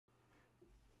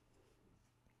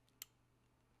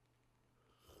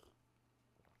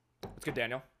Let's get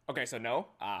Daniel. Okay, so no.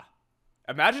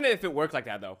 Imagine if it worked like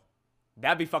that, though.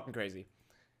 That'd be fucking crazy.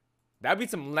 That'd be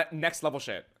some next level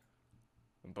shit.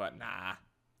 But nah.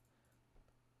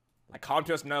 Like, calm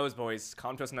to us knows, boys.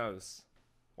 Calm to us knows.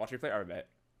 Watch replay? Or bet.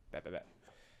 Bet.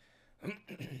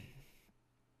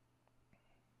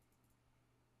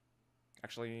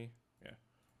 Actually, yeah.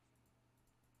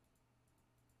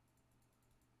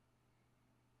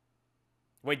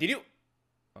 Wait, did you...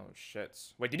 Oh, shit.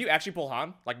 Wait, did you actually pull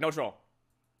Han? Like, no troll.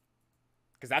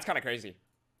 Because that's kind of crazy.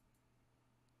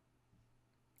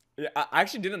 Yeah, I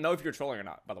actually didn't know if you were trolling or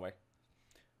not, by the way.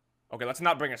 Okay, let's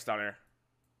not bring a stunner.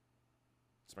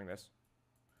 Let's bring this.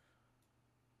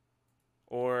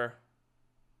 Or...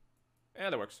 Yeah,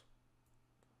 that works.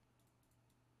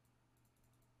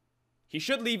 He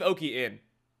should leave Oki in.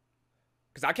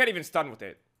 Because I can't even stun with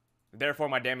it. Therefore,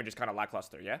 my damage is kind of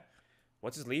lackluster, yeah?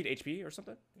 What's his lead? HP or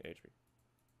something? Yeah, HP.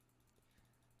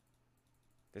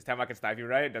 This time I can snipe you,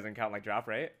 right? It doesn't count like drop,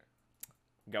 right?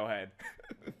 Go ahead.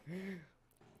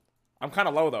 I'm kind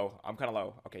of low, though. I'm kind of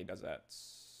low. Okay, he does that.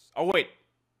 Oh, wait.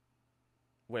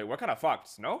 Wait, we're kind of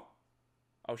fucked. No?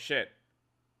 Oh, shit.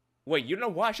 Wait, you know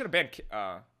what? I should have banned... Shit,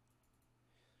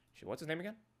 what's his name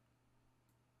again?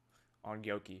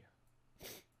 Ongyouki.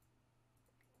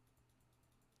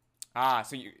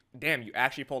 So you... Damn, you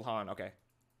actually pulled Han. Okay.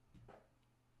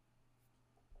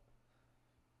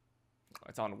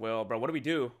 It's on Will. Bro, what do we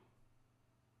do?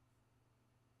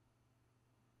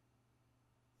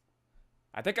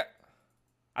 I think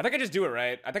I just do it,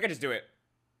 right? I think I just do it.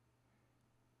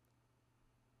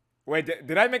 Wait,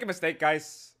 did I make a mistake,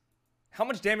 guys? How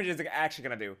much damage is it actually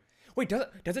gonna do? Wait,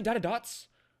 does it die to dots?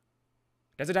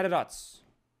 Does it die to dots?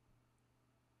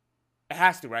 It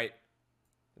has to, right?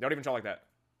 Don't even try like that.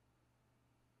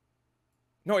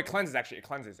 No, it cleanses, actually. It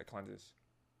cleanses.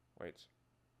 Wait.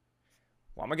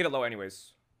 Well, I'm gonna get it low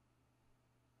anyways.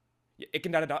 Yeah, it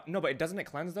can die to dot. No, but doesn't it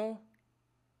cleanse, though?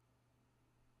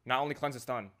 Not only cleanses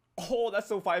stun. Oh, that's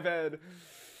so 5-head.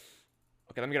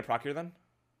 Okay, let me get a proc here, then.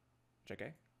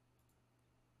 JK.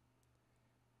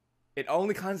 It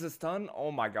only cleanses stun?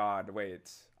 Oh my god,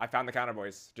 wait. I found the counter,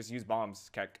 boys. Just use bombs,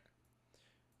 Kek.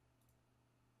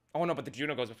 Oh no, but the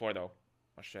Juno goes before, though.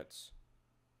 Oh shit.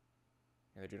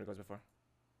 Yeah, the Juno goes before.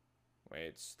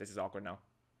 Wait, this is awkward now.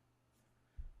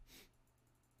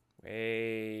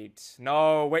 Wait.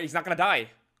 No, wait, he's not gonna die.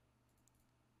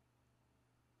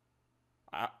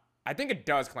 I think it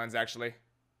does cleanse, actually.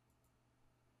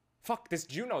 Fuck, this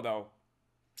Juno, though.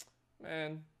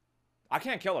 Man. I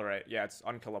can't kill her, right? Yeah, it's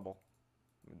unkillable.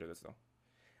 I'm gonna do this, though.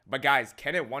 But, guys,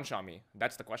 can it one-shot me?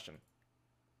 That's the question.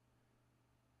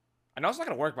 I know it's not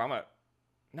gonna work, but I'm gonna...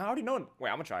 No, I already know... Wait,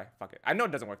 I'm gonna try. Fuck it. I know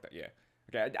it doesn't work, that. Yeah.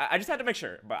 Okay, I just had to make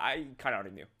sure, but I kind of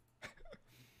already knew.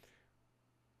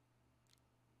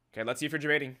 Okay, let's see if you're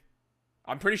debating.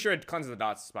 I'm pretty sure it cleanses the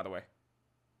dots, by the way.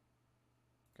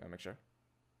 Okay, I'll make sure.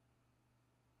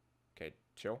 Okay,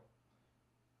 chill.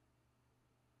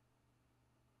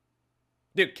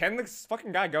 Dude, can this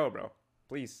fucking guy go, bro?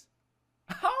 Please.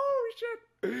 Oh,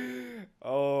 shit.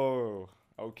 Oh,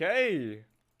 okay.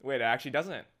 Wait, it actually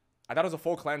doesn't. I thought it was a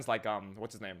full cleanse like,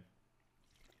 what's his name?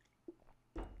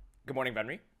 Good morning,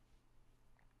 Benry.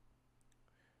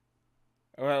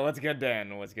 Well, what's good,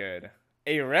 Dan? What's good?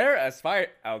 A rare aspire...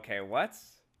 Okay, what?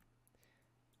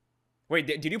 Wait,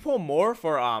 did you pull more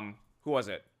for, who was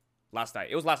it? Last night.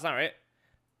 It was last night, right?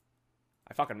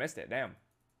 I fucking missed it. Damn.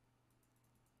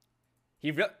 He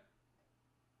really...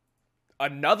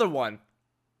 Another one.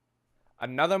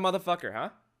 Another motherfucker, huh?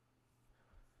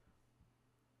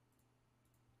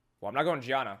 Well, I'm not going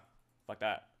Gianna. Fuck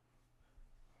that.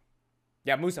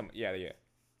 Yeah, Musam. Yeah.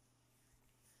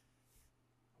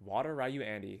 Water Ryu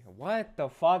Andy. What the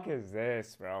fuck is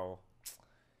this, bro?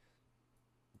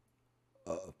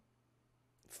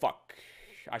 Fuck.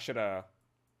 I should've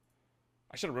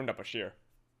ruined up a shear.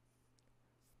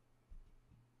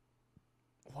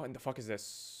 What in the fuck is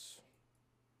this?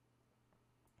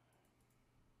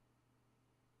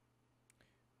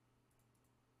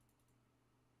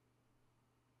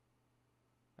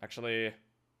 Actually,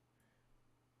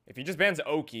 if he just bans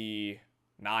Oki...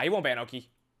 Nah, he won't ban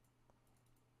Oki.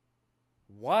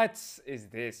 What is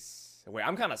this? Wait,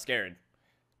 I'm kind of scared.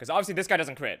 Because obviously this guy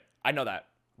doesn't crit. I know that.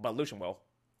 But Lucian will.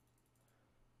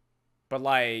 But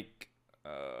like...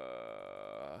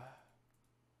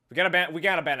 We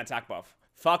gotta ban attack buff.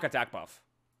 Fuck attack buff.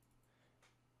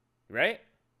 Right?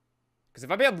 Because if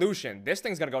I ban Lucian, this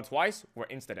thing's gonna go twice. We're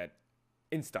insta dead.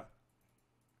 Insta.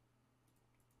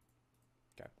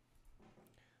 Okay.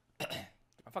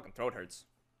 My fucking throat hurts.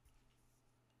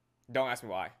 Don't ask me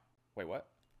why. Wait, what?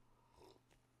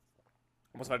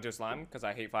 Almost about to do a slime because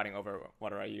I hate fighting over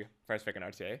what are you first pick an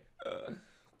RTA.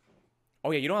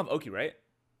 Oh yeah, you don't have Oki, right?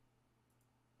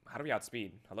 How do we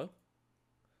outspeed? Hello?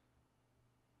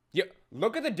 Yeah,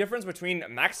 look at the difference between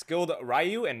max skilled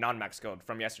Ryu and non-max skilled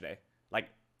from yesterday. Like,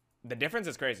 the difference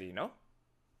is crazy, you know?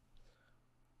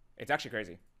 It's actually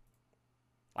crazy.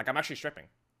 Like, I'm actually stripping.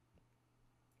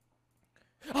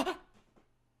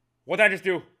 What did I just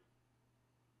do?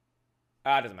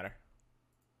 Ah, it doesn't matter.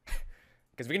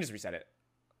 Because we can just reset it.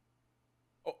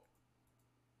 Oh.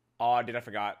 Oh, dude, I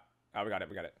forgot. Oh, we got it,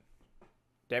 we got it.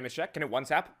 Damage check. Can it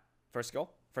one-tap? First skill.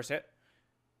 First hit.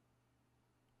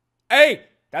 Hey!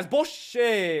 That's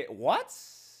bullshit. What?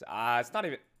 It's not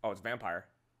even... Oh, it's vampire.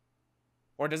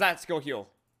 Or does that skill heal?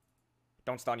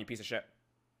 Don't stun, you piece of shit.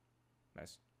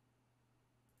 Nice.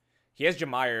 He has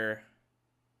Jamire.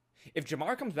 If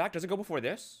Jamire comes back, does it go before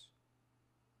this?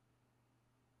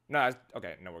 No,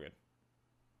 okay. No, we're good.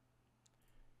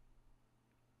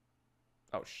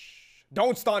 Oh,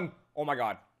 don't stun. Oh, my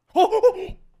God.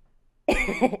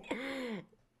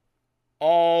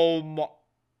 Oh, my...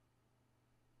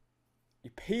 You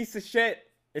piece of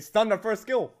shit. It's stunned our first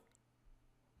skill.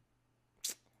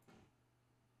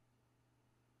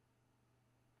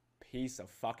 Piece of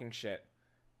fucking shit.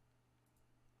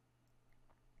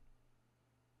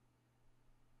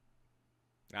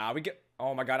 Nah, we get...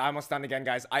 Oh my God, I almost stunned again,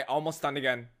 guys. I almost stunned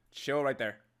again. Chill right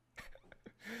there.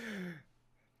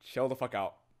 Chill the fuck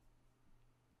out.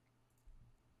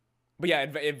 But yeah,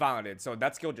 it validated. So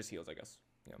that skill just heals, I guess.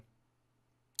 Yeah.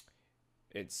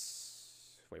 It's...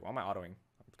 Wait, why am I autoing?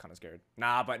 I'm kind of scared.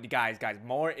 Nah, but guys,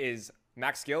 Moore is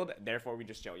max skilled. Therefore, we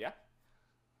just chill, yeah?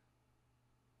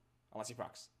 Unless he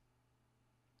procs.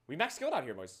 We max skilled out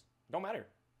here, boys. Don't matter.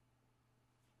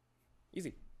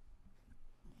 Easy.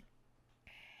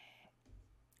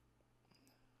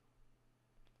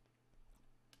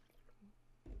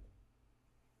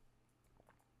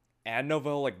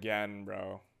 Annabelle again,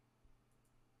 bro.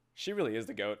 She really is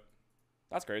the GOAT.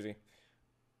 That's crazy.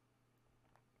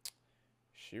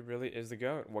 She really is the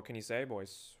GOAT. What can you say,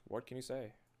 boys? What can you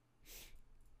say?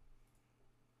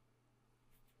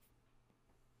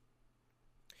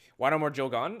 Why no more Joe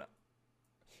Gun?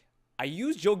 I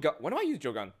use Joe Gun. When do I use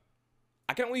Joe Gun?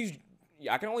 I can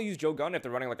only use Joe Gun if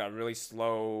they're running like a really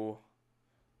slow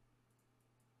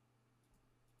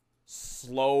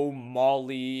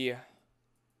molly,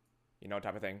 you know,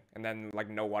 type of thing. And then like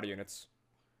no water units.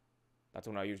 That's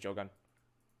when I use Joe Gun.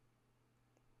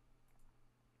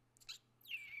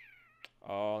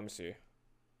 Oh, let me see.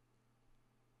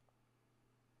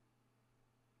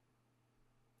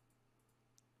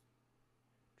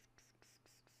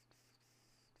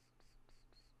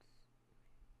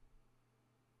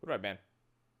 What do I ban?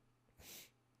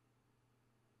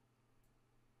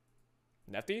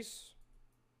 Nefties?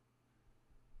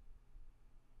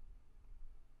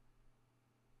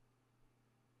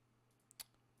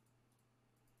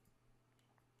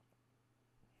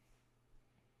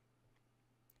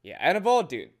 Yeah, Annabelle,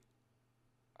 dude.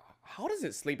 How does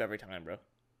it sleep every time, bro?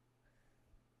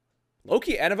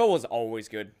 Low-key, Annabelle was always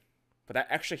good. But that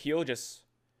extra heal just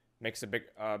makes a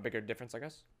bigger difference, I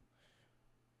guess.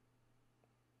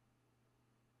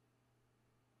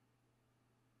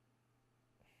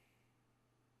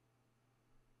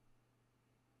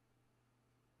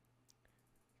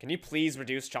 Can you please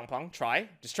reduce Chongpeng? Try.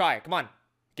 Just try. Come on.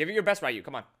 Give it your best, Ryu.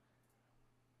 Come on.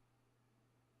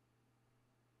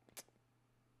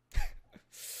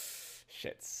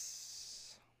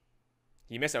 Shits.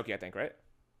 You miss Oki, I think, right?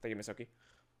 I think you miss Oki.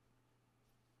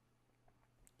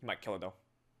 He might kill it, though.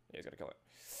 Yeah, he's gonna kill it.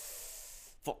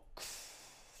 Fuck.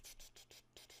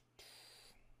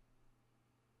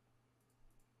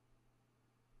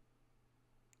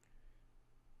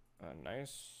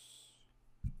 Nice.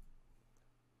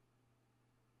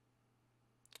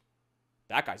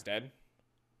 That guy's dead.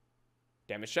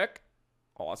 Damage check.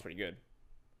 Oh, that's pretty good.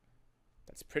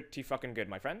 That's pretty fucking good,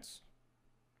 my friends.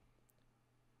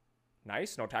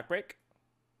 Nice. No attack break.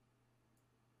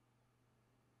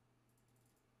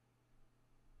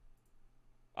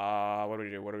 What do we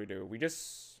do? What do we do? We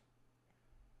just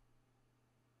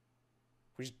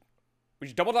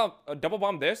double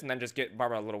bomb this and then just get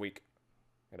Barbara a little weak.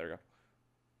 Yeah, there we go.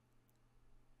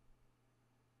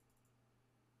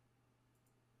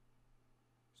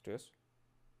 Let's do this.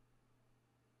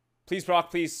 Please,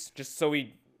 proc, please. Just so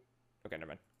we... Okay, never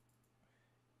mind.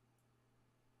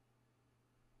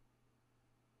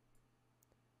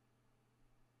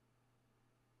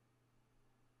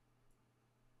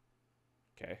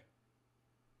 Okay.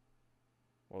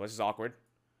 Well, this is awkward.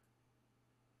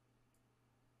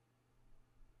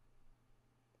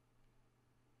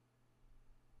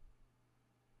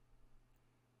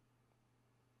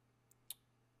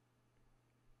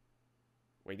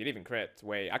 Wait, did he even crit?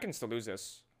 Wait, I can still lose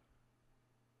this.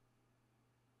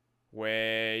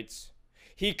 Wait.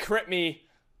 He crit me.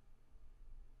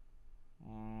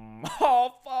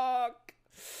 Oh, fuck.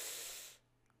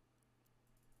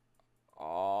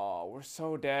 Oh, we're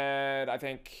so dead. I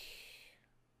think.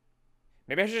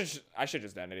 Maybe I should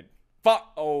just end it.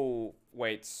 Fuck. Oh,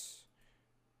 wait.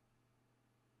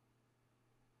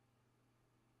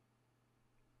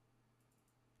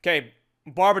 Okay,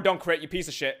 Barber, don't crit, you piece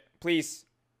of shit. Please.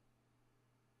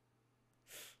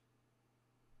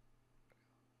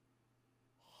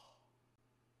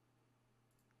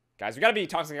 Guys, we gotta be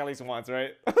toxic at least once,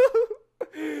 right?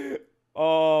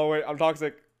 Oh, wait, I'm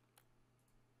toxic.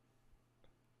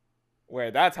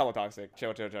 Wait, that's hella toxic.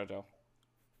 Chill, chill, chill, chill.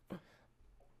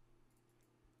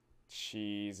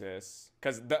 Jesus.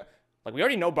 Because, like, we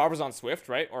already know Barber's on Swift,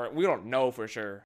 right? Or we don't know for sure.